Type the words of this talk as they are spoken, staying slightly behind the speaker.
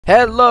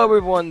Hello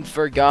everyone,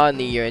 Forgotten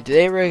here, and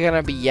today we're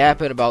gonna be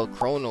yapping about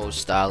CHRONOS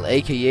STYLE,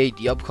 aka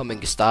the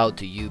upcoming style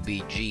to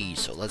UBG.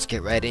 So let's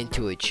get right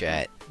into it,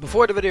 chat.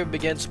 Before the video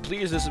begins,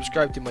 please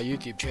subscribe to my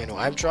YouTube channel.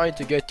 I'm trying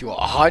to get to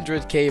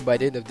 100k by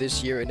the end of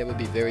this year, and it would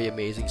be very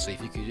amazing. So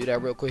if you could do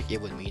that real quick, it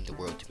would mean the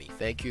world to me.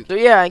 Thank you. So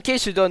yeah, in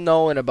case you don't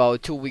know, in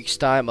about 2 weeks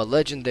time, a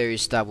legendary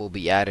style will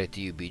be added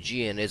to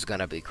UBG, and it's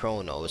gonna be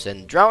CHRONOS.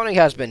 And Drowning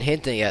has been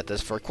hinting at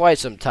this for quite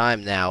some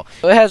time now.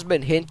 So it has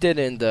been hinted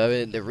in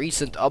the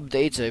recent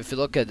updates. If you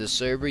look at the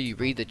server, you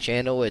read the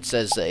channel, it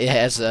says it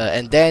has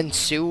and then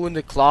soon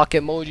the clock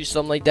emoji,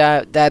 something like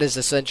that. That is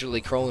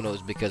essentially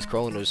CHRONOS, because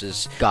CHRONOS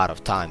is god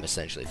of time,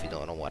 essentially, if you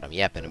don't know what I'm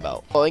yapping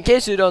about. Well, in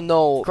case you don't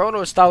know,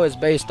 CHRONOS style is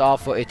based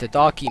off of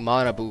Itadaki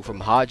Manabu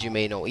from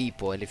Hajime no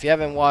Ippo, and if you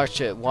haven't watched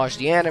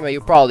the anime, you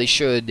probably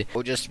should,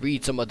 or just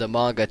read some of the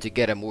manga to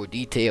get a more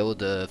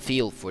detailed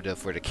feel for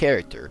the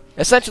character.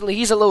 Essentially,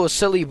 he's a little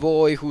silly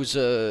boy who's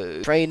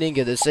training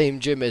in the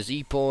same gym as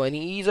Ippo, and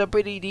he's a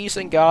pretty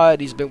decent guy.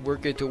 He's been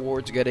working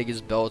towards getting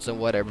his belts and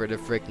whatever the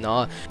frick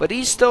not, but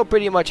he's still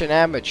pretty much an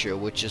amateur,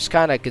 which is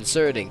kind of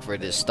concerning for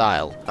this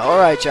style.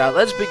 Alright, child,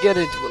 let's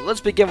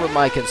begin with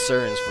my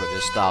concerns for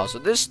this style. So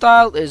this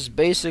style is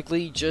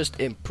basically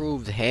just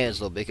improved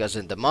Hanslow, because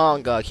in the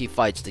manga he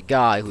fights the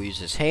guy who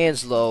uses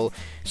Hanslow,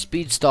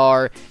 Speed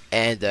Star,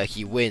 and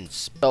he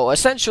wins. So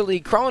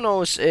essentially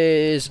CHRONOS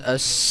is a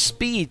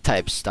speed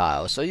type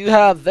style, so you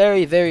have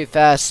very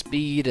fast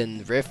speed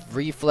and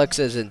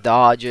reflexes and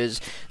dodges.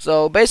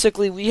 So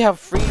basically we have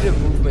freedom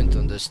movement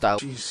on this style.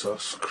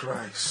 Jesus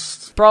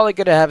Christ. Probably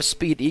gonna have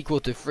speed equal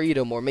to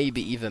freedom, or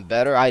maybe even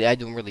better. I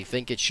don't really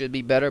think it should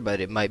be better,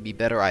 but it might be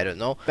better, I don't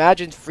know.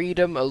 Imagine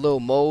freedom, a little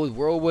mode,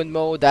 whirlwind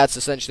mode. That's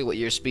essentially what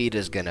your speed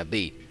is gonna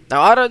be.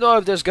 Now, I don't know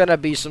if there's gonna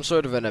be some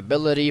sort of an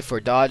ability for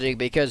dodging,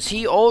 because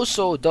he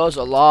also does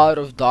a lot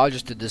of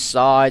dodges to the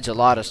sides, a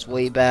lot of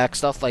sway back,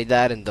 stuff like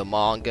that in the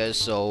manga.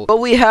 So, but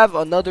we have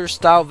another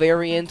style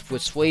variant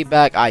with sway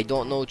back. I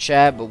don't know,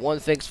 chat, but one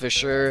thing's for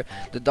sure,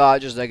 the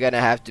dodges are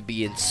gonna have to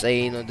be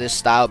insane on this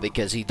style,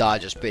 because he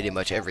dodges pretty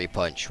much every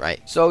punch,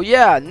 right? So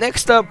yeah,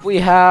 next up we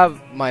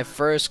have my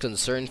first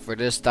concern for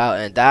this style,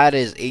 and that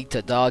is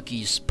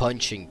Itadaki's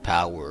punching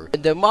power.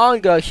 In the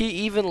manga, he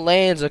even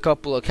lands a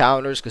couple of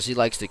counters because he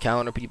likes to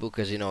counter people,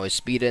 because you know his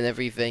speed and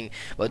everything,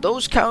 but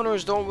those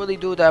counters don't really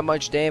do that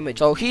much damage.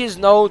 So he is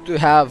known to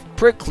have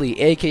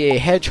prickly, aka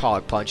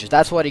hedgehog punches.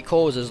 That's what he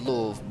calls his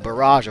little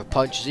barrage of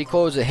punches. He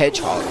calls it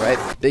hedgehog, right?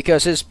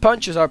 Because his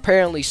punches are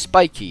apparently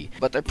spiky,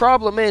 but the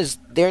problem is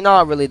they're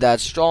not really that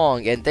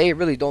strong, and they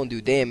really don't do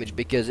damage,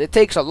 because it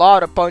takes a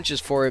lot of punches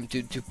for him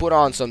to put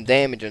on some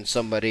damage on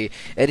somebody,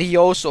 and he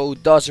also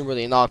doesn't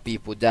really knock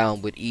people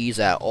down with ease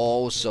at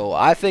all. So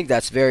I think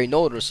that's very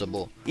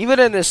noticeable. Even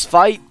in this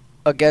fight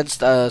against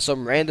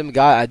some random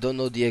guy, I don't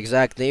know the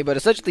exact name, but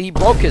essentially he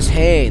broke his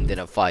hand in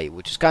a fight,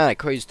 which is kind of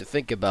crazy to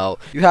think about.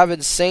 You have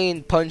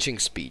insane punching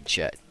speed,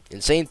 chat.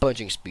 Insane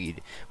punching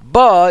speed,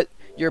 but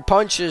your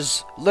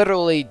punches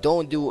literally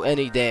don't do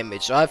any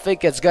damage. So I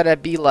think it's gonna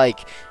be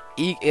like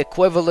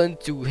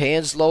equivalent to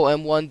Hanslow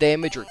M1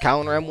 damage or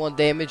counter M1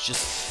 damage.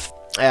 Just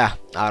yeah,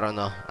 I don't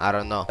know.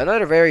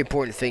 Another very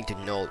important thing to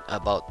note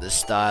about this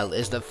style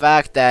is the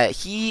fact that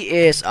he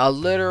is a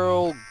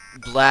literal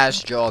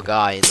glass jaw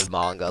guy in the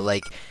manga.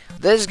 Like,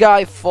 this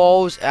guy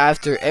falls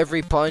after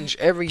every punch.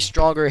 Every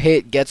stronger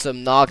hit gets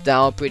him knocked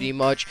down pretty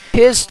much.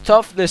 His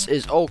toughness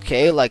is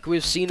okay. Like,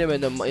 we've seen him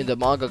in the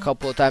manga a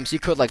couple of times. He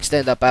could like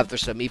stand up after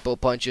some Ippo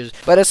punches,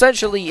 but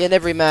essentially in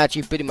every match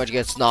he pretty much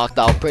gets knocked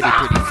out pretty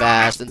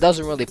fast and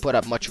doesn't really put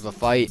up much of a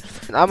fight.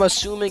 And I'm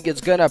assuming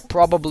it's gonna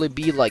probably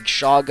be like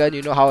Shogun.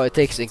 You know how it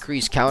takes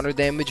increased counter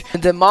damage.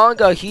 In the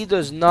manga, he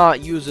does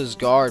not use his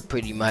guard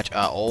pretty much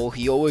at all.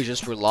 He always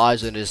just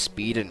relies on his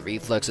speed and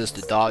reflexes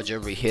to dodge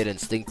every hit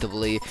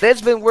instinctively. It's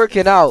been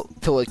working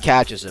out till it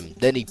catches him,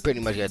 then he pretty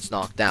much gets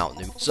knocked down.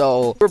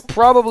 So we're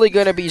probably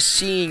gonna be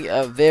seeing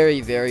a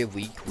very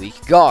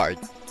weak guard.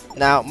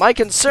 Now my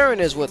concern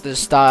is with this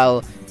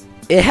style,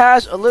 it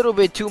has a little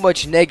bit too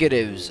much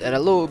negatives and a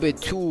little bit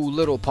too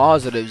little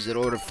positives in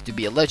order to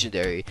be a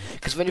legendary.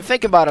 Because when you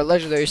think about a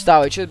legendary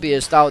style, it should be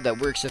a style that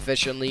works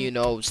efficiently, you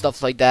know,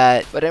 stuff like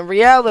that. But in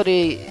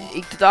reality,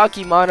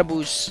 Itadaki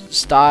Manabu's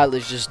style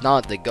is just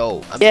not the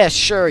go. I mean, yeah,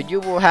 sure,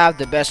 you will have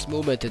the best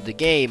movement in the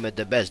game and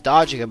the best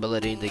dodging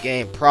ability in the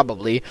game,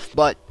 probably.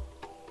 But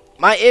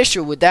my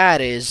issue with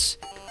that is,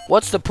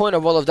 what's the point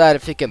of all of that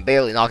if you can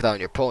barely knock down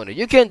your opponent?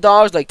 You can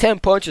dodge like 10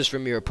 punches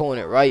from your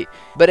opponent, right?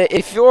 But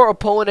if your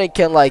opponent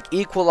can like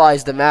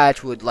equalize the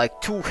match with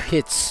like 2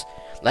 hits,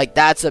 like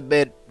that's a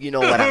bit, you know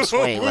what I'm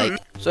saying, like.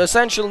 So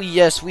essentially,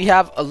 yes, we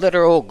have a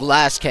literal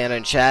glass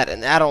cannon, chat,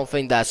 and I don't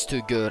think that's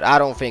too good. I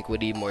don't think we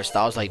need more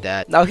styles like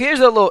that. Now here's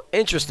a little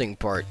interesting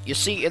part. You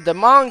see, in the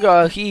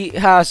manga, he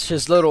has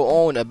his little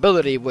own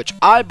ability, which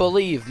I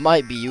believe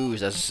might be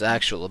used as his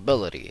actual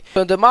ability.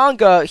 So in the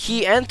manga,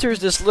 he enters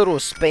this little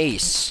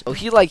space. So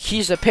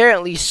he's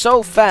apparently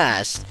so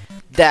fast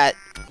that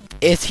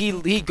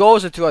he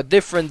goes into a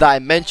different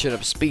dimension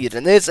of speed,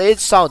 and it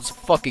sounds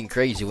fucking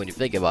crazy when you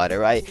think about it,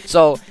 right?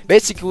 So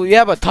basically, we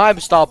have a time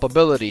stop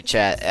ability,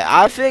 chat.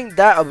 I think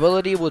that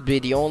ability would be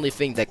the only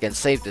thing that can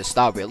save this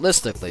style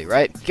realistically,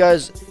 right?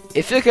 Because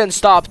if you can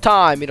stop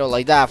time, you know,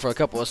 like that for a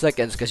couple of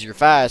seconds because you're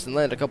fast and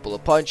land a couple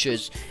of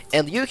punches,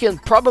 and you can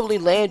probably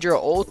land your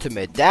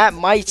ultimate, that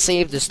might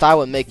save the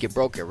style and make you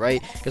broken,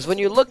 right? Because when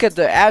you look at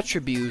the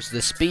attributes,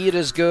 the speed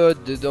is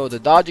good, the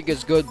dodging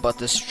is good, but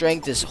the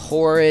strength is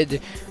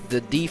horrid,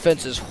 the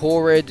defense is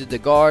horrid, the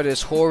guard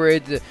is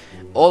horrid,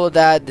 all of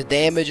that, the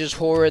damage is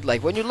horrid.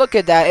 Like, when you look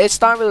at that, it's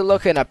not really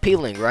looking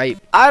appealing, right?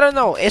 I don't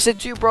know, is it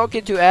too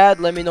broken to add?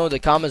 Let me know in the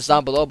comments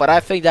down below, but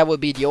I think that would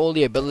be the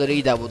only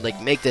ability that would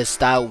like make this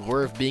style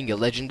worth being a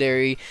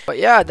legendary. But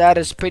yeah, that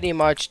is pretty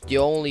much the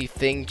only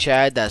thing,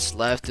 Chad, that's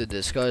left to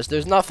discuss.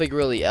 There's nothing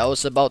really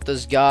else about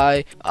this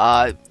guy.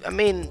 I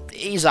mean,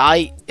 he's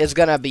it's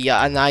gonna be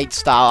a night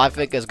style. I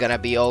think it's gonna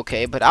be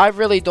okay, but I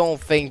really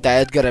don't think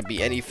that it's gonna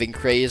be anything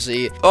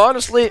crazy.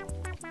 Honestly,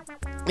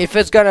 if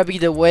it's gonna be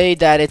the way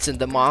that it's in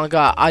the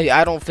manga,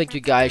 I don't think you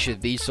guys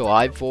should be so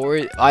hyped for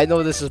it. I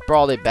know this is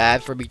probably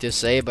bad for me to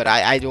say, but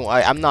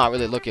I'm not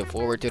really looking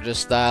forward to this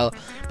style.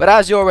 But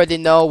as you already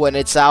know, when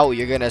it's out,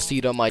 you're gonna see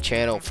it on my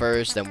channel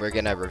first, and we're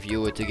gonna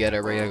review it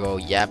together. We're gonna go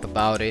yap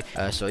about it.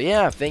 So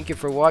yeah, thank you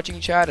for watching,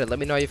 chat, and let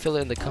me know how you feel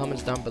it in the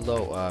comments down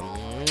below.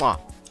 Mwah.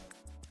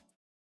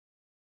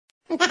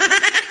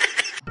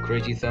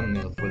 Crazy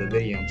thumbnail for the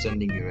video I'm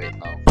sending you right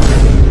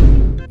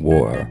now.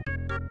 War.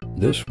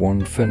 This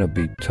one finna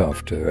be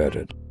tough to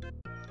edit.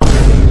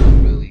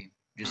 Not really.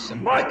 Just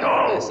some stuff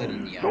I said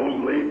in the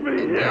outro.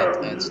 And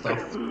that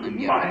stuff I'm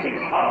yapping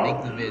about.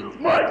 Make the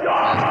vid like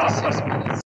 5 to 6 minutes.